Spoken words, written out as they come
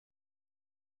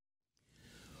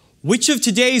Which of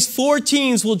today's 4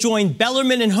 teams will join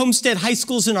Bellarmine and Homestead High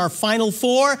Schools in our Final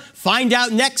Four? Find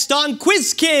out next on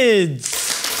Quiz Kids.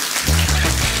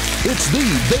 It's the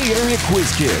Bay Area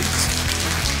Quiz Kids.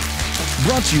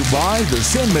 Brought to you by the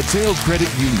San Mateo Credit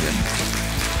Union.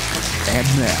 And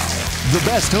now, the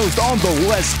best host on the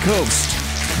West Coast,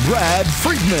 Brad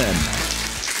Friedman.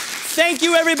 Thank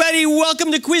you, everybody.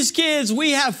 Welcome to Quiz Kids.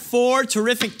 We have 4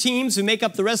 terrific teams who make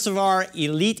up the rest of our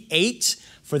Elite 8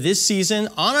 for this season.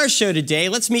 On our show today,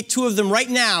 let's meet 2 of them right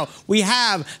now. We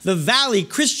have the Valley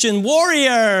Christian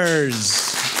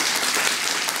Warriors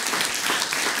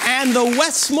and the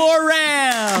Westmore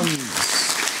Rams.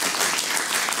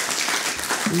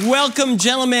 Welcome,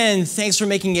 gentlemen. Thanks for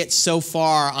making it so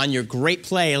far on your great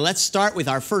play. Let's start with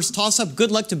our first toss-up.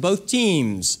 Good luck to both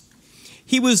teams.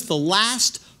 He was the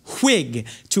last Whig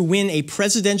to win a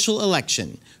presidential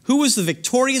election. Who was the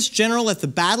victorious general at the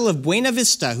Battle of Buena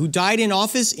Vista who died in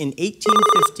office in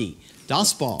 1850?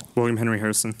 Das Ball. William Henry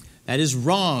Harrison. That is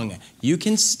wrong. You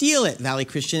can steal it, Valley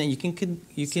Christian, and you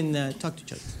can talk to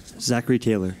each other. Zachary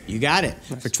Taylor. You got it.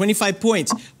 Nice. For 25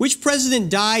 points. Which president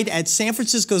died at San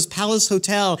Francisco's Palace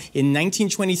Hotel in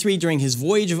 1923 during his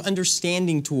Voyage of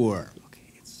Understanding tour? Okay,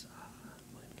 it's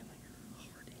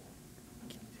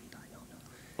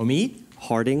Omid?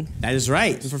 Harding. That is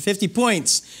right. For 50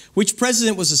 points. Which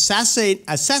president was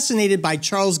assassinated by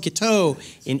Charles Guiteau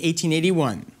in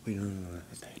 1881?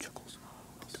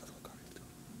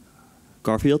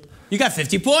 Garfield. You got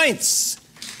 50 points.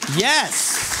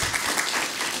 Yes.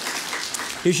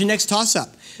 Here's your next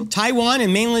toss-up. Taiwan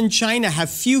and mainland China have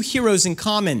few heroes in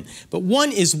common, but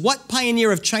one is what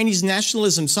pioneer of Chinese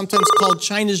nationalism, sometimes called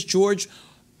China's George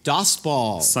Das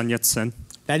Ball? Sun Yat-sen.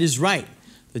 That is right.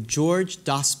 The George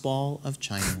Das Ball of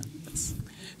China.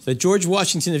 The George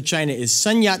Washington of China is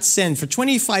Sun Yat-sen. For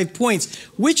 25 points,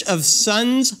 which of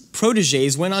Sun's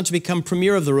protégés went on to become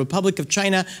premier of the Republic of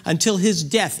China until his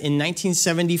death in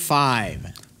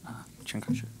 1975? Chiang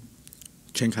Kai-shek.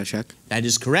 Chiang Kai-shek. That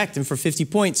is correct. And for 50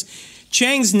 points,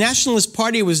 Chiang's Nationalist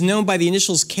Party was known by the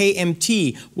initials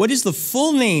KMT. What is the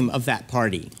full name of that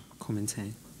party?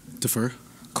 Kuomintang. Defer.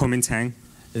 Kuomintang.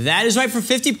 That is right for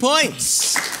 50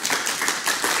 points.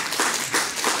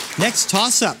 Next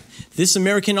toss-up. This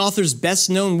American author's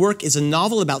best-known work is a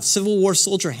novel about Civil War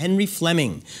soldier Henry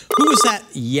Fleming. Who was that?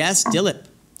 Yes, Dillip.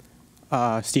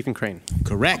 Stephen Crane.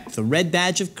 Correct. The Red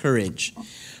Badge of Courage.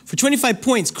 For 25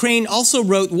 points, Crane also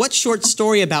wrote what short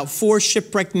story about 4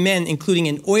 shipwrecked men, including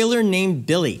an oiler named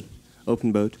Billy?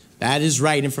 Open Boat. That is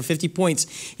right. And for 50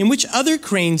 points, in which other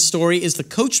Crane story is the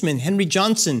coachman, Henry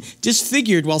Johnson,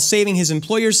 disfigured while saving his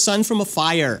employer's son from a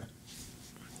fire?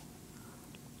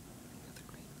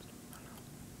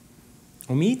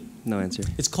 Omid? No answer.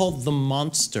 It's called The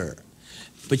Monster.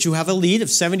 But you have a lead of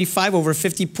 75 over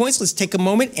 50 points. Let's take a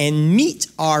moment and meet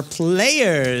our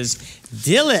players.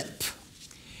 Dillip,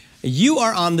 you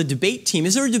are on the debate team.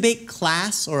 Is there a debate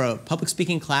class or a public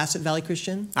speaking class at Valley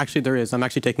Christian? Actually, there is. I'm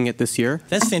actually taking it this year.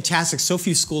 That's fantastic. So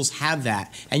few schools have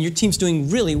that. And your team's doing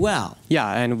really well. Yeah,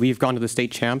 and we've gone to the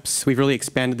state champs. We've really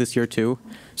expanded this year, too.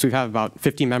 So we have about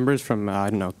 50 members from,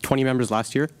 20 members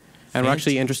last year. And we're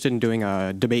actually interested in doing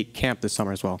a debate camp this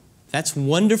summer as well. That's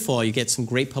wonderful. You get some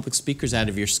great public speakers out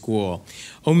of your school.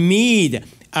 Omid,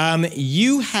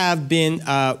 you have been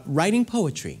writing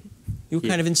poetry. You were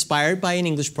kind of inspired by an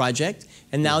English project,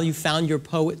 and now you found your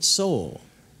poet soul.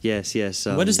 Yes, yes.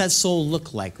 What does that soul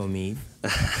look like, Omid?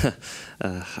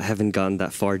 I haven't gone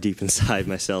that far deep inside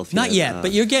myself Not yet,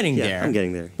 but you're getting yeah, there. I'm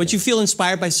getting there. But you feel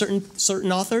inspired by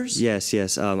certain authors? Yes,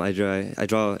 yes. I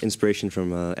draw inspiration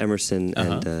from Emerson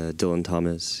and Dylan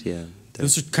Thomas. Yeah.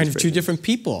 Those are kind of 2 different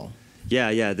people.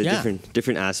 Yeah. The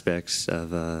different aspects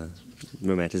of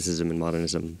romanticism and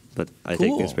modernism. But I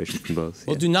take inspiration from both.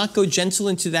 Well, do not go gentle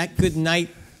into that good night,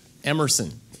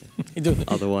 Emerson.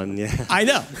 Other one, yeah. I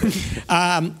know.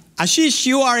 Ashish,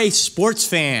 you are a sports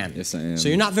fan. Yes, I am. So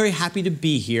you're not very happy to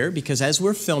be here because as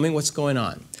we're filming, what's going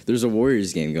on? There's a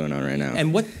Warriors game going on right now.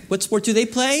 And what sport do they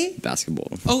play? Basketball.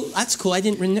 Oh, that's cool. I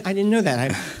didn't know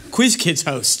that. I'm Quiz Kids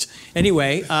host.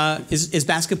 Anyway, is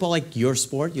basketball like your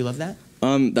sport? You love that?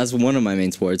 That's one of my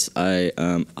main sports. I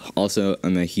also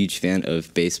am a huge fan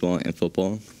of baseball and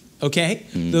football. Okay.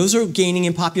 Those are gaining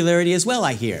in popularity as well,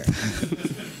 I hear.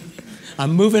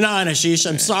 I'm moving on, Ashish.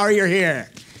 I'm sorry you're here.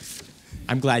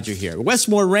 I'm glad you're here.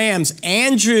 Westmore Rams,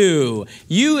 Andrew,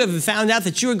 you have found out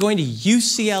that you are going to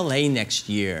UCLA next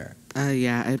year.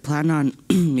 Yeah, I plan on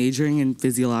majoring in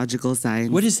physiological science.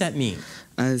 What does that mean?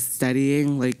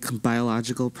 Studying like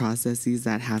biological processes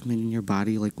that happen in your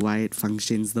body, like why it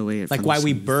functions the way it Like functions. why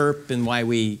we burp and why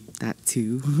we... That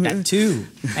too. That too.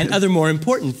 And other more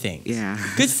important things. Yeah.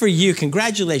 Good for you.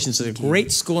 Congratulations. It's a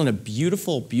great school and a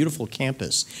beautiful, beautiful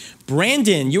campus.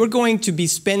 Brandon, you are going to be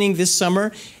spending this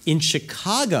summer in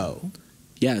Chicago.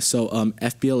 Yeah, so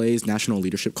FBLA's National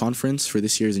Leadership Conference for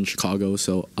this year is in Chicago,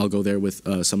 so I'll go there with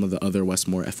some of the other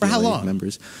Westmore FBLA how long?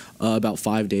 members. About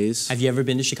 5 days. Have you ever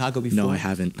been to Chicago before? No, I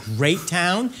haven't. Great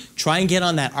town. Try and get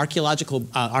on that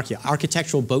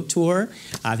architectural boat tour.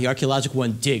 The archaeological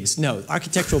one digs. No,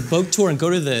 architectural boat tour and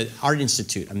go to the Art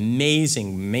Institute.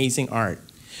 Amazing, amazing art.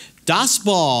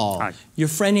 Dasball, Hi. your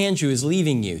friend Andrew is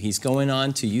leaving you. He's going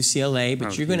on to UCLA, but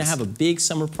Oh, you're going to yes. have a big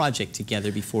summer project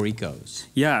together before he goes.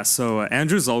 Yeah, so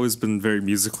Andrew's always been very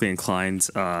musically inclined.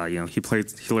 He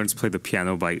learned to play the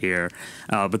piano by ear,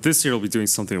 but this year he'll be doing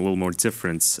something a little more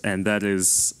different, and that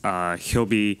is he'll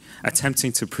be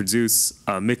attempting to produce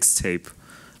a mixtape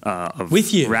of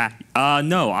With you? rap.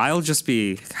 No, I'll just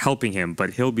be helping him,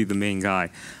 but he'll be the main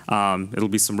guy. It'll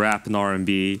be some rap and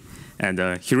R&B.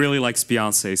 And he really likes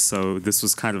Beyonce, so this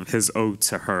was kind of his ode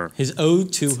to her. His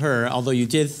ode to her, although you're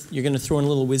going to throw in a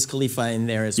little Wiz Khalifa in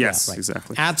there as Yes, well. Right?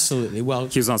 exactly. Absolutely. Well,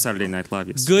 He was on Saturday Night Live,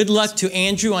 yes. good luck to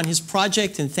Andrew on his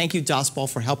project, and thank you, Dasball,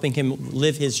 for helping him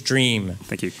live his dream.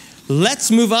 Thank you.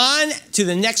 Let's move on to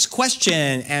the next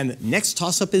question, and the next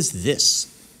toss-up is this.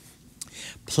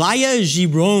 Playa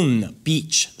Giron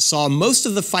Beach saw most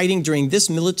of the fighting during this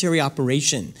military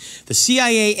operation. The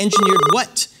CIA engineered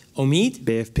what? Omid?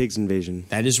 Bay of Pigs invasion.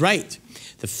 That is right.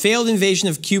 The failed invasion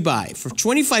of Cuba. For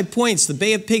 25 points, the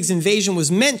Bay of Pigs invasion was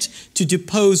meant to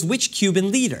depose which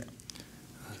Cuban leader?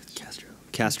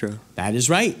 Castro. That is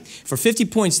right. For 50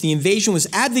 points, the invasion was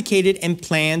advocated and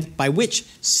planned by which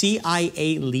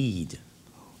CIA lead?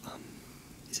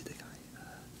 Is it the guy?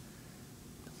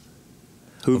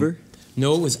 Hoover?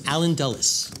 No, it was Allen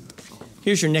Dulles.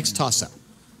 Here's your next toss-up.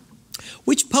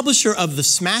 Which publisher of The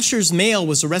Smasher's Mail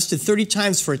was arrested 30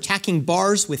 times for attacking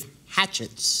bars with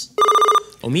hatchets?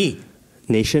 Omid.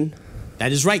 Nation?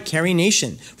 That is right, Carrie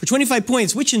Nation. For 25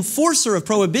 points, which enforcer of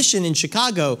prohibition in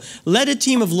Chicago led a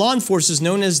team of law enforcers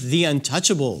known as the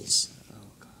Untouchables?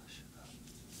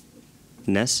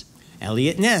 Ness?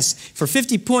 Elliot Ness. For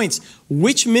 50 points,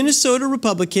 which Minnesota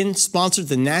Republican sponsored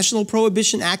the National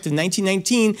Prohibition Act of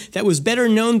 1919 that was better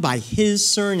known by his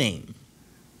surname?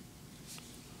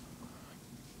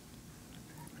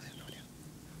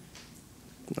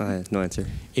 No answer.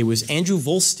 It was Andrew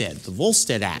Volstead, the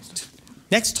Volstead Act.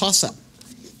 Next toss-up.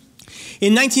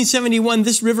 In 1971,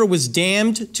 this river was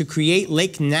dammed to create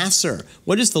Lake Nasser.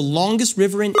 What is the longest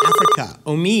river in Africa?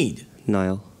 Omid.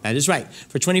 Nile. That is right.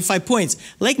 For 25 points,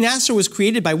 Lake Nasser was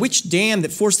created by which dam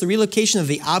that forced the relocation of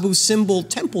the Abu Simbel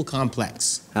temple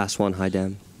complex? Aswan High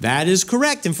Dam. That is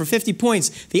correct. And for 50 points,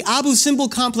 the Abu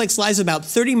Simbel complex lies about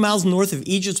 30 miles north of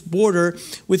Egypt's border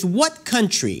with what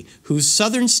country whose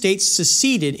southern states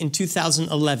seceded in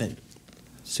 2011?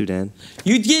 Sudan.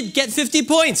 You did get 50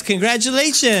 points.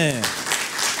 Congratulations.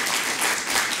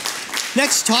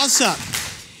 Next toss-up.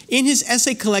 In his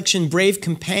essay collection, Brave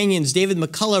Companions, David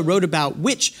McCullough wrote about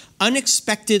which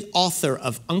unexpected author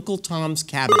of Uncle Tom's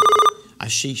Cabin?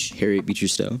 Ashish. Harriet Beecher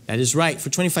Stowe. That is right. For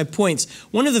 25 points,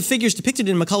 one of the figures depicted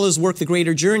in McCullough's work, The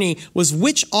Greater Journey, was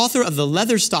which author of the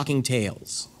Leatherstocking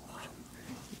Tales?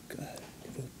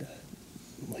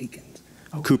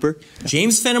 Cooper.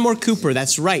 James Fenimore Cooper,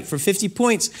 that's right. For 50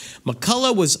 points,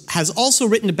 McCullough has also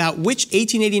written about which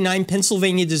 1889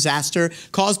 Pennsylvania disaster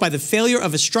caused by the failure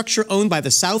of a structure owned by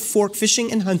the South Fork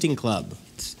Fishing and Hunting Club.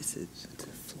 It's a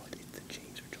flood. It's the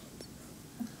James or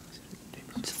John.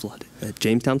 It's flood.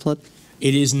 Jamestown flood?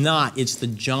 It is not. It's the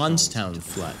Johnstown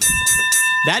flood.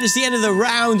 That is the end of the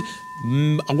round.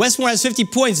 Westmore has 50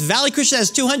 points. Valley Christian has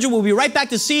 200. We'll be right back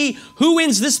to see who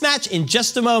wins this match in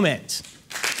just a moment.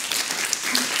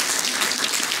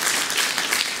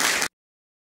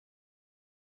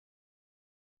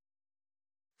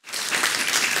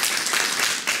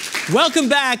 Welcome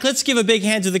back. Let's give a big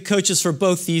hand to the coaches for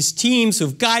both these teams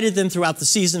who've guided them throughout the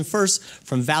season. First,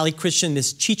 from Valley Christian,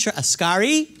 Miss Chitra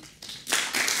Ascari.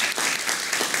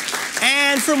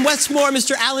 And from Westmore,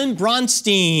 Mr. Alan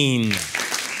Bronstein.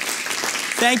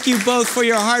 Thank you both for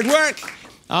your hard work.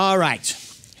 All right.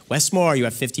 Westmore, you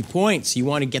have 50 points. You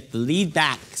want to get the lead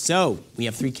back. So we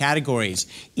have 3 categories.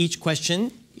 Each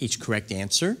question, each correct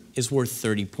answer is worth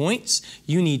 30 points.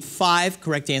 You need 5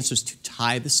 correct answers to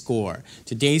tie the score.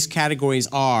 Today's categories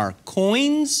are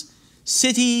coins,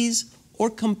 cities, or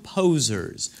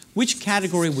composers. Which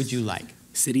category would you like?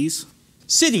 Cities?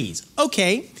 cities.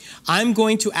 Okay, I'm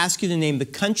going to ask you to name the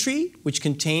country which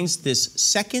contains this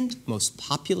second most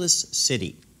populous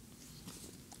city.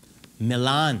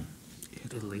 Milan.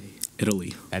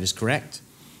 Italy. That is correct.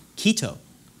 Quito.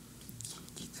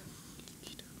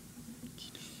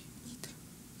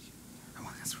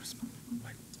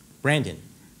 Brandon,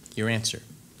 your answer.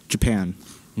 Japan.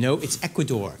 No, it's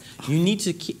Ecuador. You need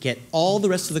to get all the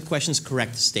rest of the questions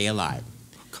correct to stay alive.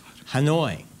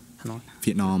 Hanoi.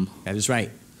 Vietnam. That is right.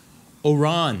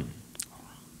 Oran.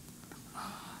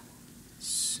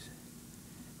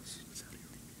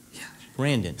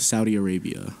 Brandon. Saudi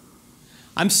Arabia.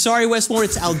 I'm sorry, Westmore,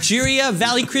 it's Algeria.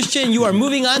 Valley Christian, you are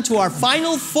moving on to our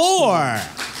final four.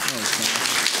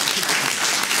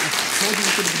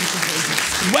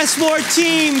 Westmore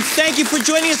team, thank you for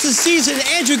joining us this season.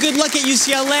 Andrew, good luck at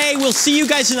UCLA. We'll see you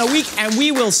guys in a week, and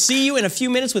we will see you in a few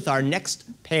minutes with our next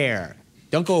pair.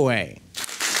 Don't go away.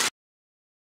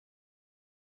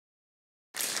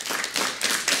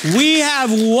 We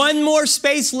have one more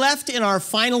space left in our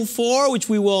final four, which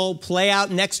we will play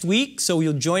out next week, so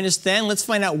you'll join us then. Let's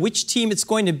find out which team it's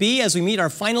going to be as we meet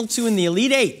our final two in the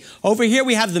Elite Eight. Over here,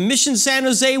 we have the Mission San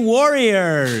Jose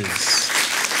Warriors.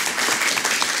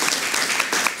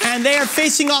 And they are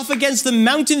facing off against the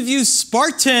Mountain View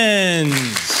Spartans.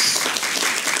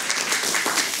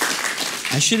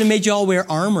 I should have made you all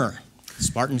wear armor.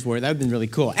 Spartans wore, that would have been really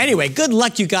cool. Anyway, good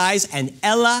luck, you guys. And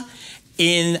Ella,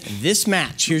 in this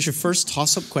match, here's your first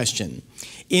toss-up question.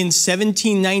 In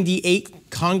 1798,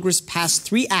 Congress passed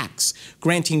 3 acts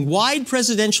granting wide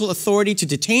presidential authority to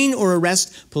detain or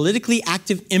arrest politically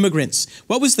active immigrants.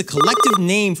 What was the collective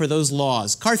name for those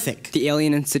laws? Karthik. The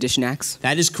Alien and Sedition Acts.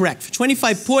 That is correct. For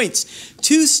 25 points,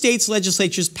 2 states'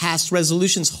 legislatures passed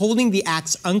resolutions holding the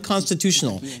acts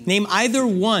unconstitutional. Name either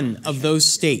one of those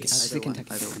states.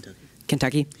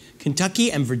 Kentucky.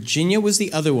 Kentucky and Virginia was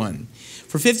the other one.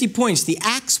 For 50 points, the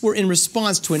acts were in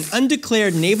response to an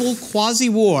undeclared naval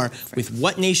quasi-war with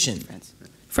what nation?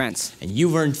 France. And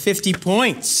you've earned 50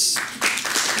 points.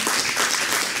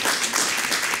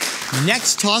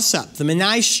 Next toss-up. The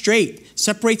Menai Strait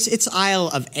separates its isle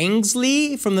of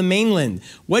Anglesey from the mainland.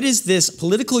 What is this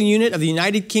political unit of the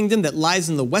United Kingdom that lies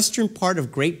in the western part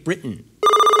of Great Britain?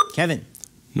 Kevin.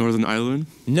 Northern Ireland?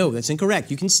 No, that's incorrect.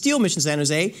 You can steal Mission San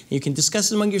Jose, and you can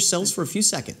discuss it among yourselves for a few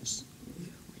seconds.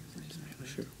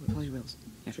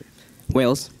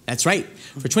 Wales. That's right.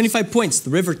 For 25 points,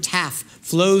 the River Taff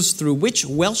flows through which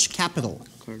Welsh capital?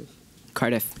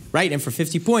 Cardiff. Right, and for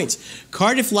 50 points,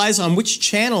 Cardiff lies on which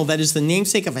channel that is the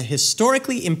namesake of a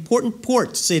historically important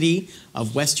port city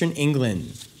of Western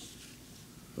England?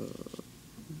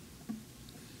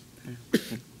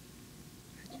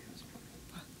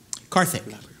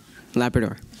 Karthik.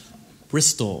 Labrador.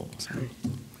 Bristol.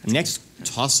 Next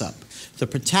toss-up. The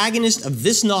protagonist of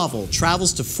this novel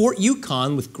travels to Fort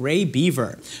Yukon with Gray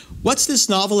Beaver. What's this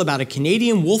novel about a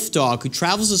Canadian wolf dog who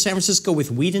travels to San Francisco with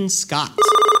Whedon Scott?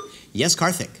 Yes,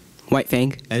 Karthik. White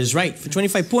Fang. That is right. For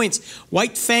 25 points,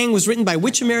 White Fang was written by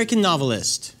which American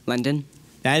novelist? London.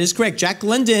 That is correct. Jack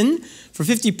London. For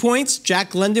 50 points,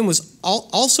 Jack London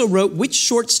also wrote which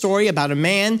short story about a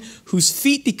man whose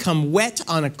feet become wet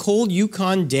on a cold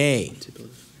Yukon day?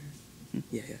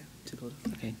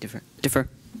 Okay, differ.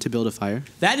 To build a fire.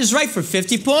 That is right for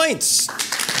 50 points.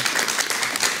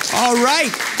 All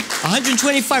right.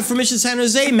 125 for Mission San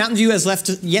Jose. Mountain View has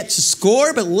yet to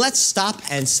score, but let's stop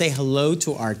and say hello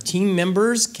to our team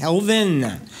members.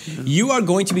 Kelvin, you are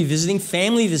going to be visiting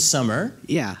family this summer.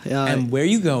 Yeah. And where are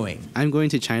you going? I'm going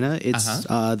to China. It's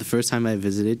the first time I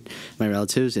visited my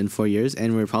relatives in 4 years,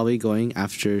 and we're probably going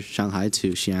after Shanghai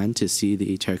to Xi'an to see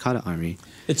the Terracotta Army.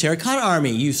 The Terracotta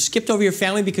Army. You skipped over your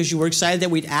family because you were excited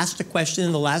that we'd asked a question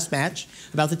in the last match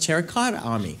about the Terracotta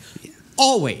Army. Yeah.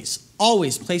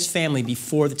 Always place family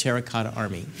before the Terracotta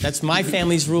Army. That's my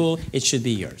family's rule. It should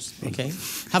be yours. Okay?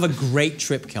 Have a great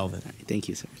trip, Kelvin. Thank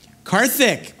you, sir.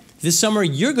 Karthik, this summer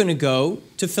you're going to go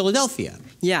to Philadelphia.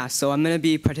 Yeah, so I'm going to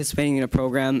be participating in a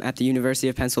program at the University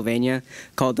of Pennsylvania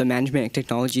called the Management and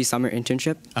Technology Summer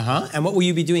Internship. And what will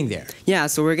you be doing there? Yeah,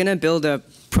 so we're going to build a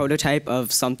prototype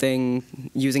of something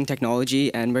using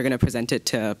technology, and we're going to present it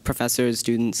to professors,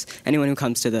 students, anyone who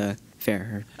comes to the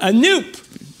fair.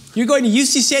 Anoop! You're going to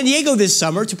UC San Diego this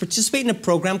summer to participate in a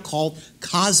program called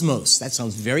Cosmos. That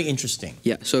sounds very interesting.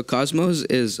 Yeah, so Cosmos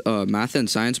is a math and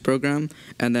science program,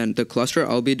 and then the cluster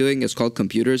I'll be doing is called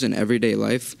Computers in Everyday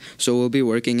Life. So we'll be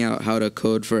working out how to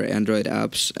code for Android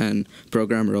apps and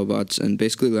program robots and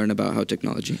basically learn about how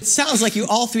technology. It sounds like you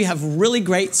all three have really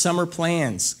great summer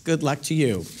plans. Good luck to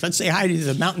you. Let's say hi to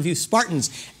the Mountain View Spartans.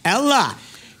 Ella,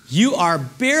 You are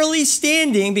barely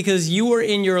standing because you were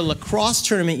in your lacrosse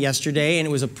tournament yesterday, and it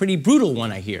was a pretty brutal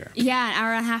one, I hear. Yeah, an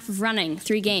hour and a half of running,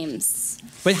 3 games.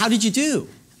 But how did you do?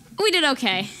 We did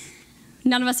okay.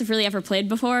 None of us have really ever played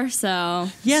before, so...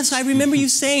 Yes, I remember you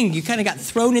saying you kind of got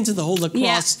thrown into the whole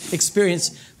lacrosse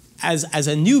experience as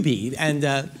a newbie,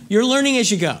 and you're learning as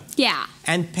you go. Yeah.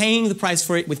 And paying the price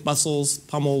for it with muscles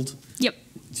pummeled. Yep.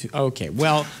 Okay,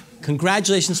 well,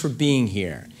 congratulations for being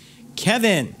here.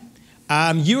 Kevin,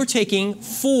 you're taking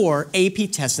 4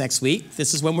 AP tests next week.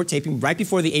 This is when we're taping right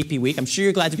before the AP week. I'm sure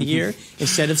you're glad to be here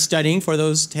instead of studying for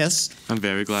those tests. I'm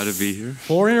very glad to be here.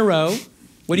 4 in a row.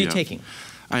 What are you taking?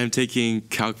 I am taking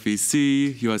Calc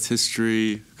VC, U.S.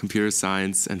 History, Computer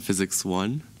Science, and Physics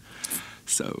 1.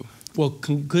 So... Well,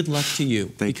 good luck to you.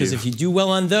 Thank because you. if you do well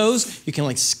on those, you can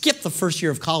like skip the first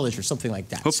year of college or something like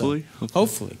that. Hopefully. So,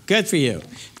 hopefully. Good for you.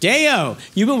 Deo,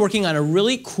 you've been working on a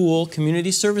really cool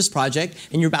community service project,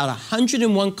 and you're about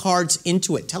 101 cards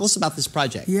into it. Tell us about this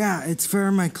project. Yeah, it's for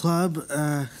my club,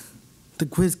 the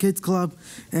Quiz Kids Club,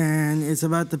 and it's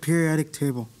about the periodic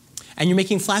table. And you're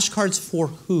making flashcards for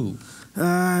who?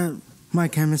 My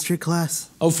chemistry class.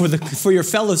 Oh, for your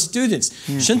fellow students.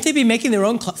 Yeah. Shouldn't they be making their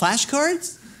own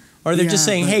flashcards? Or they're just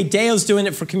saying, hey, Deo's doing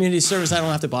it for community service, I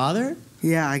don't have to bother?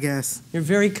 Yeah, I guess. You're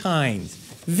very kind.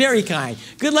 Very kind.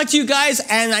 Good luck to you guys,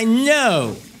 and I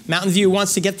know Mountain View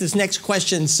wants to get this next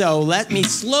question, so let me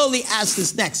slowly ask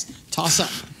this next. Toss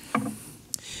up.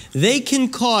 They can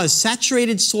cause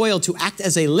saturated soil to act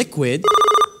as a liquid.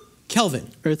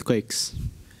 Kelvin. Earthquakes.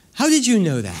 How did you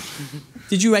know that?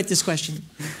 Did you write this question?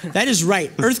 That is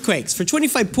right. Earthquakes. For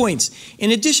 25 points.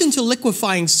 In addition to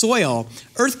liquefying soil,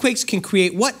 earthquakes can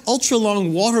create what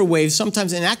ultra-long water waves,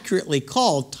 sometimes inaccurately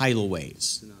called tidal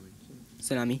waves?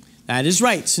 Tsunami. That is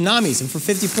right. Tsunamis. And for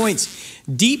 50 points,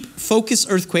 deep focus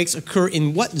earthquakes occur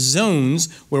in what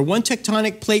zones where one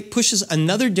tectonic plate pushes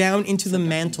another down into the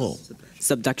mantle?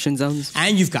 Subduction zones.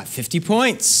 And you've got 50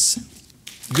 points.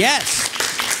 Yes.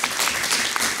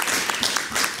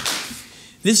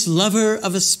 This lover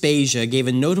of Aspasia gave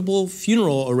a notable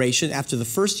funeral oration after the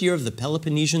first year of the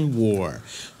Peloponnesian War.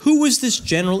 Who was this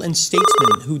general and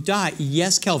statesman who died?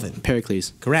 Yes, Kelvin.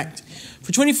 Pericles. Correct.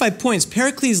 For 25 points,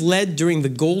 Pericles led during the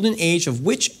golden age of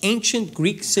which ancient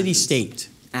Greek city-state?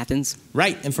 Athens.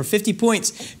 Right. And for 50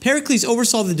 points, Pericles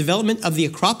oversaw the development of the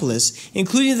Acropolis,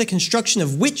 including the construction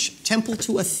of which temple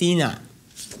to Athena?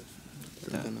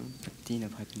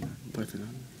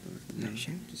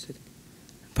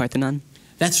 Parthenon.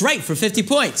 That's right, for 50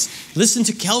 points. Listen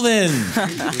to Kelvin.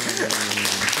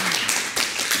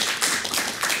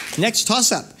 Next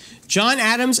toss-up. John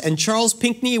Adams and Charles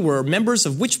Pinckney were members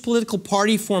of which political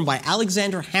party formed by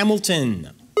Alexander Hamilton?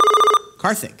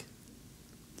 Karthik.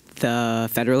 The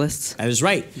Federalists. That is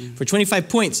right. For 25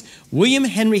 points, William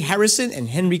Henry Harrison and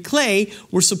Henry Clay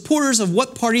were supporters of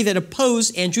what party that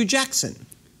opposed Andrew Jackson?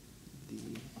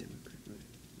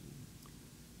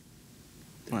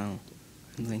 Wow,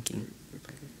 I'm thinking.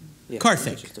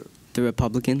 Karthik. The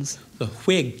Republicans. The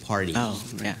Whig Party. Oh,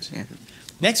 yeah.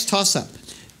 Next toss-up.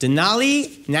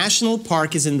 Denali National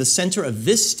Park is in the center of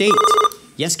this state.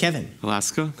 Yes, Kevin.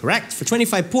 Alaska. Correct. For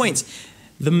 25 points.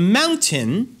 The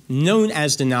mountain, known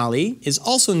as Denali, is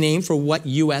also named for what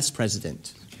U.S.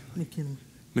 president?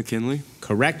 McKinley.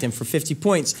 Correct. And for 50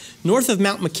 points, north of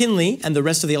Mount McKinley and the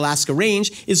rest of the Alaska Range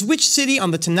is which city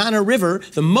on the Tanana River,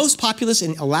 the most populous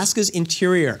in Alaska's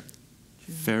interior?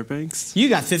 Fairbanks. You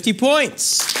got 50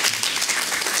 points.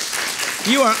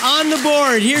 You are on the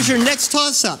board. Here's your next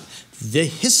toss-up. The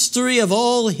history of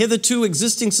all hitherto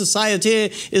existing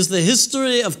society is the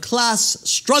history of class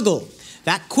struggle.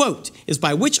 That quote is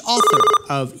by which author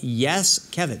of Yes,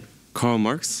 Kevin? Karl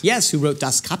Marx. Yes, who wrote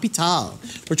Das Kapital.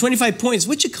 For 25 points,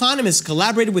 which economist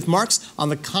collaborated with Marx on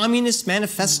the Communist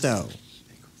Manifesto?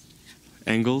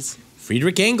 Engels.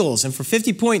 Friedrich Engels. And for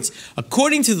 50 points,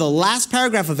 according to the last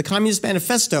paragraph of the Communist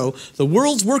Manifesto, the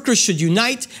world's workers should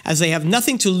unite as they have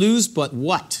nothing to lose but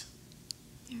what?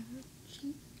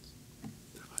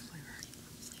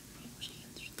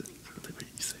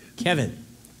 Kevin.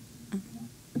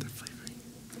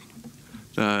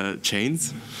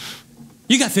 Chains.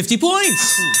 You got 50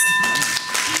 points.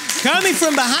 Coming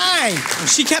from behind.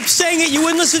 She kept saying it, you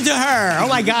wouldn't listen to her. Oh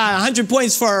my God, 100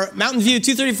 points for Mountain View,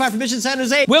 235 for Mission San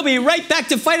Jose. We'll be right back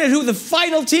to find out who the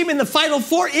final team in the Final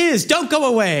Four is. Don't go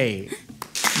away.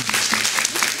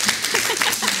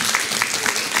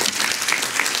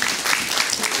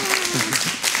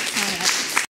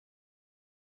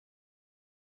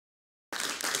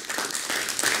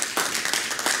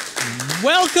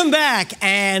 Welcome back,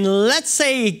 and let's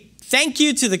say thank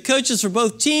you to the coaches for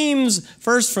both teams.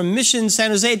 First from Mission San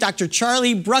Jose, Dr.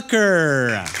 Charlie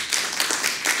Brucker.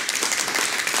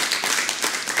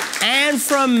 And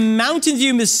from Mountain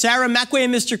View, Miss Sarah Mackway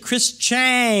and Mr. Chris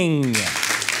Chang.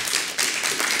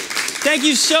 Thank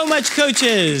you so much,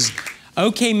 coaches.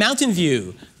 Okay, Mountain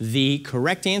View. The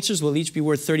correct answers will each be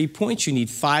worth 30 points. You need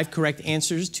 5 correct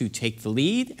answers to take the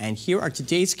lead. And here are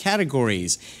today's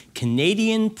categories: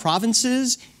 Canadian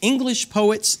provinces, English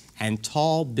poets, and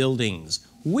tall buildings.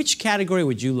 Which category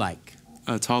would you like?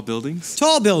 Tall buildings.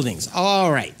 Tall buildings.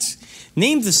 All right.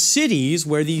 Name the cities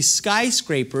where these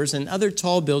skyscrapers and other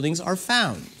tall buildings are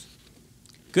found.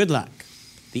 Good luck.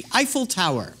 The Eiffel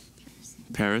Tower.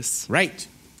 Paris. Right.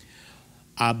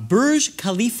 Burj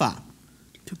Khalifa.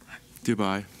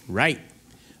 Dubai. Right.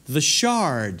 The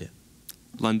Shard.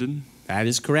 London. That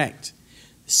is correct.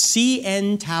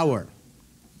 CN Tower.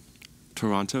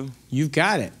 Toronto. You've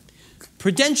got it.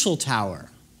 Prudential Tower.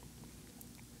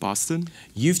 Boston.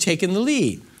 You've taken the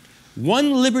lead.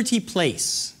 One Liberty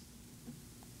Place.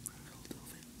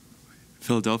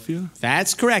 Philadelphia.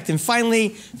 That's correct. And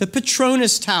finally, the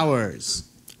Petronas Towers.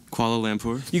 Kuala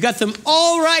Lumpur. You got them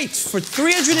all right for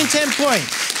 310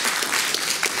 points.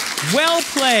 Well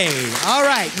played. All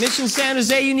right, Mission San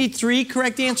Jose, you need 3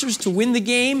 correct answers to win the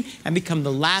game and become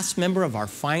the last member of our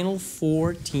final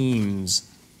 4 teams.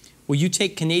 Will you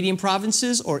take Canadian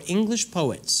provinces or English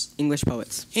poets? English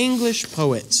poets. English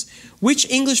poets. Which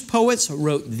English poets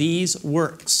wrote these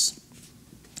works?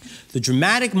 The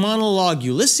dramatic monologue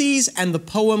Ulysses and the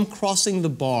poem Crossing the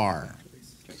Bar.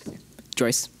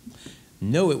 Joyce.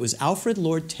 No, it was Alfred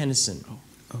Lord Tennyson.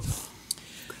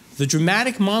 The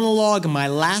dramatic monologue My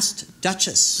Last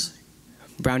Duchess.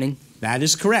 Browning. That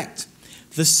is correct.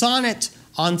 The sonnet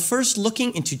On First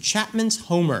Looking into Chapman's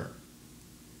Homer.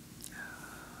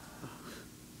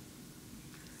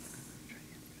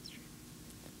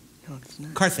 No, it's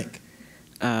not. Karthik.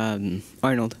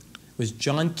 Arnold. Was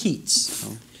John Keats.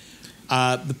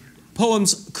 The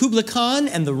poems Kubla Khan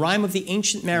and The Rime of the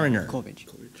Ancient Mariner. Coleridge.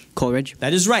 Coleridge.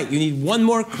 That is right. You need 1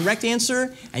 more correct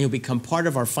answer, and you'll become part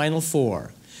of our final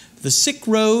 4. The Sick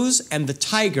Rose and the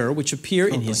Tiger, which appear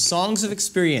in his Songs of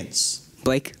Experience.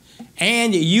 Blake.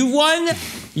 And you won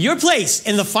your place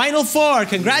in the final 4.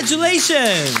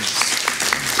 Congratulations.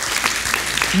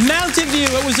 Mountain View,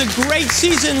 it was a great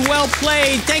season. Well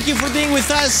played. Thank you for being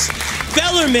with us.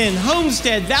 Bellarmine,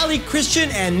 Homestead, Valley Christian,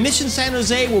 and Mission San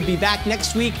Jose will be back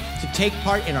next week to take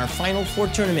part in our Final 4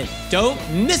 tournament. Don't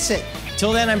miss it.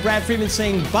 Till then, I'm Brad Friedman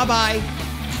saying bye-bye.